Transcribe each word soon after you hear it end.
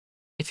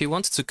If you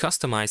want to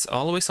customize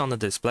always on the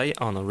display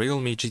on a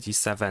Realme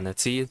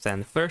GT7T,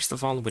 then first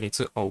of all we need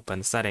to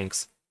open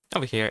settings.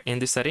 Over here in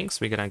the settings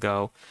we're gonna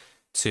go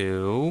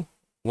to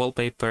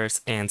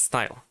wallpapers and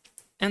style.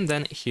 And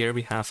then here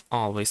we have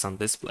always on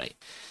display.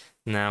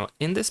 Now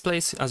in this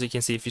place, as you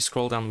can see, if you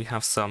scroll down, we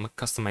have some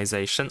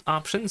customization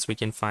options. We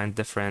can find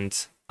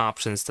different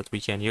options that we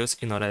can use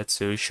in order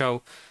to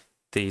show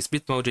these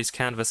Bitmojis,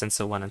 canvas, and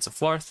so on and so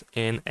forth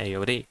in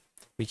AOD.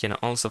 We can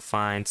also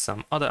find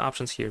some other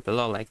options here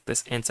below, like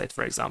this insight,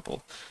 for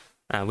example.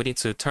 We need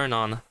to turn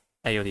on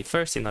AOD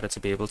first in order to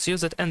be able to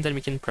use it, and then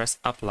we can press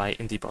apply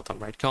in the bottom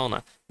right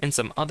corner. In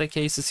some other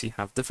cases, you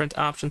have different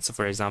options. So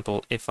for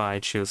example, if I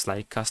choose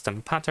like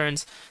custom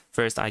patterns,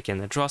 first I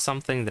can draw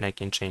something, then I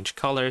can change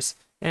colors,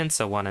 and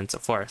so on and so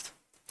forth.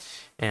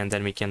 And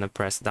then we can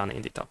press down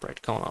in the top right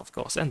corner, of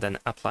course, and then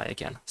apply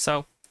again.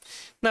 So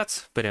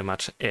that's pretty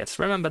much it.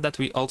 Remember that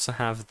we also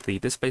have the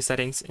display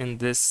settings in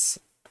this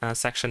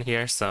section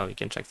here, so you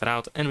can check that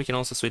out, and we can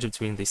also switch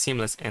between the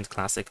seamless and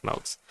classic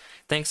modes.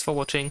 Thanks for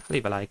watching,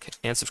 leave a like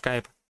and subscribe.